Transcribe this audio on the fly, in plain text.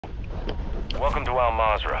Welcome to Al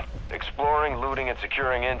Mazrah. Exploring, looting, and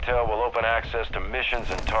securing intel will open access to missions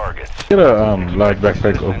and targets. Get a large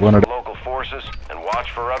backpack of one of the local forces and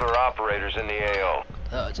watch for other operators in the AO.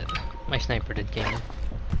 Oh, it's it. My sniper did game.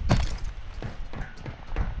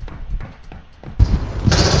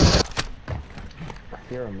 I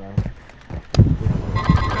hear him now.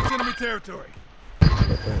 That's enemy territory.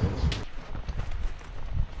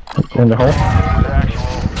 in the hole.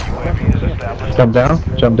 Jump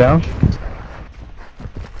down, jump down.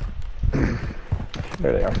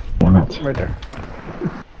 There they are. Right there.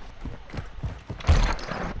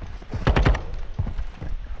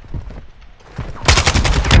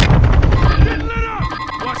 Get lit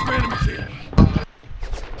up! Watch for enemies here.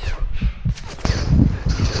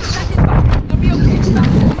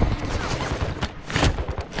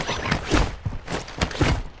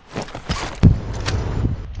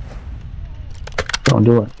 Don't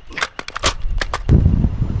do it.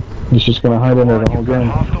 He's just gonna hide in there the whole game.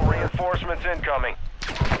 Hostile reinforcements incoming.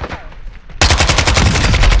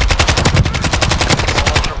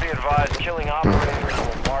 Be advised, killing operators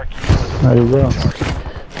will mark you as a There you go.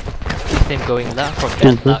 Same going luck or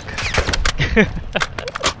bad luck.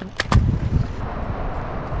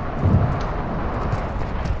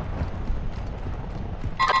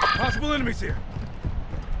 Possible enemies here.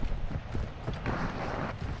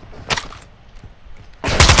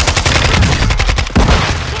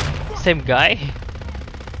 Same guy?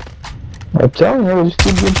 I'm telling you, they just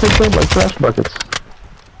keep getting picked up like trash buckets.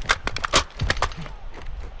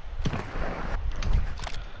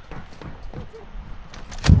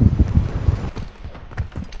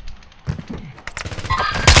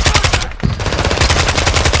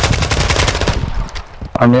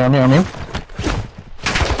 On me. I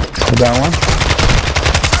down one.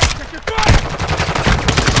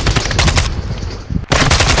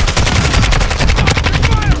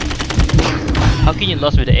 How can you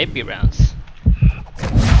lose with the AP rounds?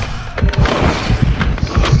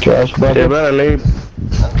 Trash bucket. Yeah, better leave.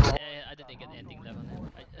 Yeah, I didn't get anything left on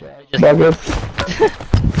it. I just Bucket.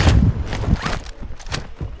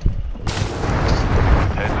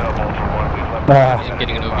 heads up, Ultra One. We've left I'm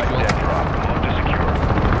getting an OB dead drill. drop. Move to secure.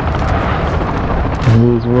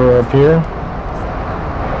 These were up here.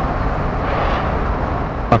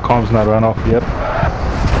 My comms not run off yet.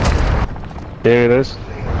 There it is.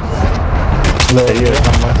 There he is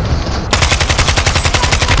somewhere.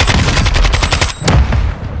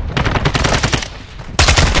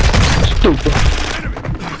 Stupid.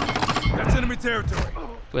 That's enemy territory.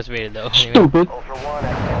 Was really low. Anyway. Stupid. Ultra One,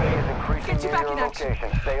 activity is increasing Get you near back your in action.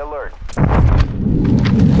 location. Stay alert.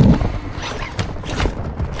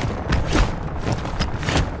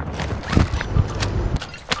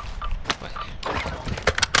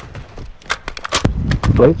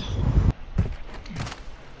 Plates.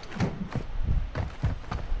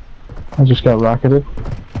 I just got rocketed.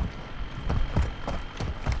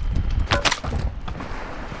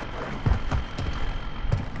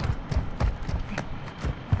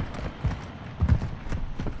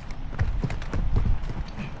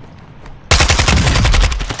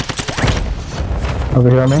 Over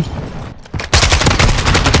here on me.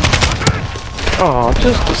 Oh,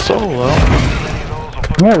 just a solo.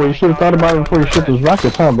 Yeah, well you should have thought about it before you shoot those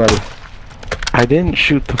rockets, huh, buddy? I didn't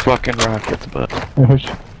shoot the fucking rockets, but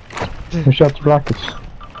Who shot the rockets?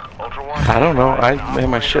 Ultra One. I don't know. I made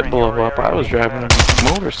my shit blow up. I was driving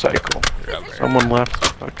a motorcycle. Someone left.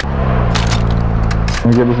 Fucking. Let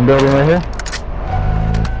me get this building right here.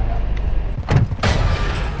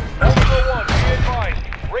 Ultra One, be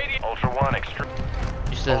advised. Ultra One, extreme.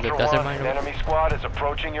 You still have the Ultra desert One, mine? an enemy squad is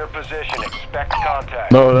approaching your position. Expect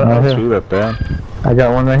contact. No, that's Right not here. true that bad. I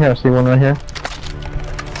got one right here. See one right here?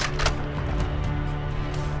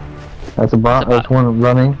 That's a bot. That's one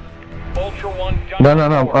running. Ultra One, No.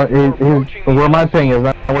 Where my ping is,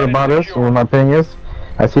 not where the bot is. Where my ping is.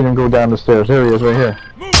 I see him go down the stairs. There he is, right here.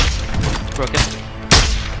 Broken.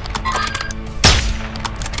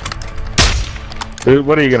 Dude,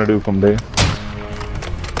 what are you gonna do from there?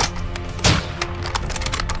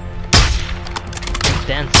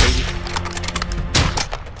 Dance, baby.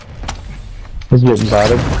 He's getting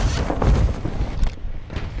botted.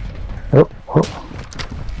 Oh.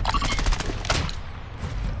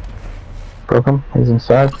 Broke him. He's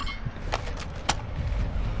inside.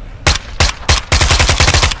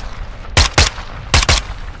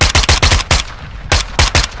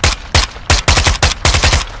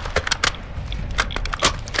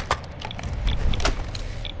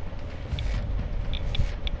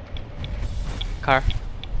 Car.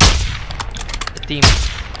 The team.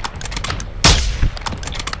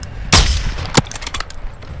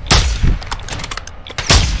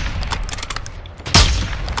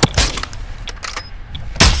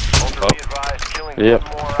 Be advised, killing Yep.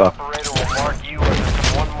 one more Fuck. operator will mark you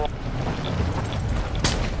as one more.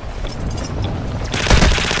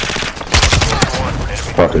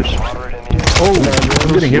 Fuckers. Moderate in the area. Oh,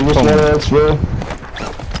 I'm getting hit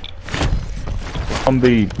from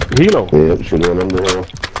the helo. Yep, should run under here.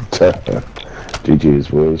 GG's,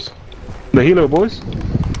 boys. The helo, boys.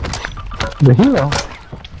 The hero.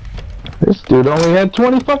 This dude only had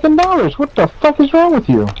 $20 What the fuck is wrong with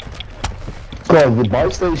you? Call the buy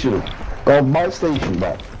station. Call buy station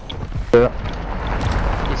back. He's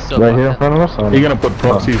so Right here in fucked up. front of us. You're gonna put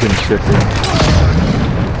proxies and shit there.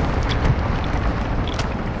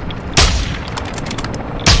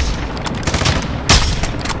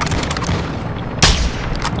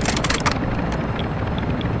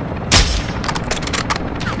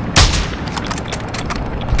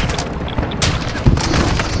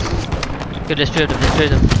 Go destroy them, destroy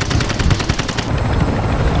them.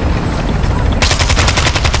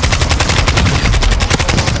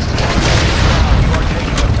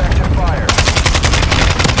 Effective fire.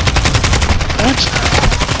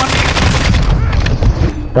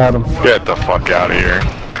 Got him. Get the fuck out of here.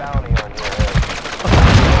 Bounty on your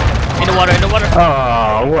head. In the water, in the water.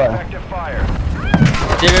 Oh, what? Effective fire.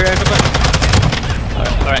 There.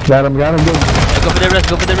 Alright. Got him, good. Go for the rest,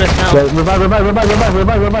 go for the rest now.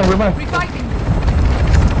 Revive.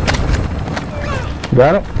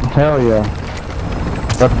 Got it? Hell yeah.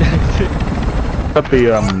 Got the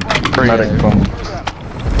medic from.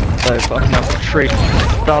 So fucking up a tree.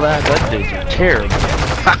 All that dude's terrible.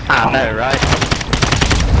 Haha, right?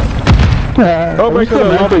 Oh my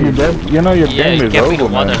god, you're dead. You know your Yeah, game you is can't be in the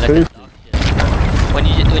over, water man. like Seriously. that. When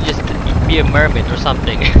you just be a mermaid or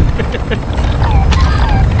something.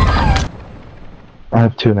 I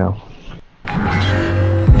have 2 now. I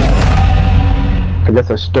guess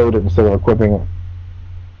I stowed it instead of equipping it.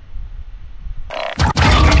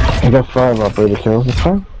 I got 5 operator kills this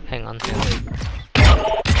time. Hang on.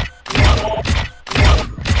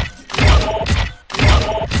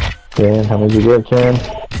 Dan, how many did you get, Karen?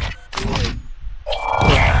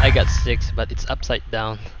 I got 6, but it's upside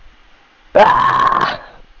down. Ah!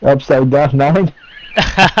 Upside down 9?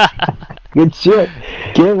 Good shit.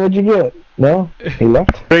 Karen, what'd you get? No? He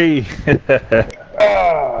left? 3.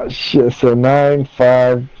 Ah, shit. So 9,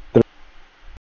 5,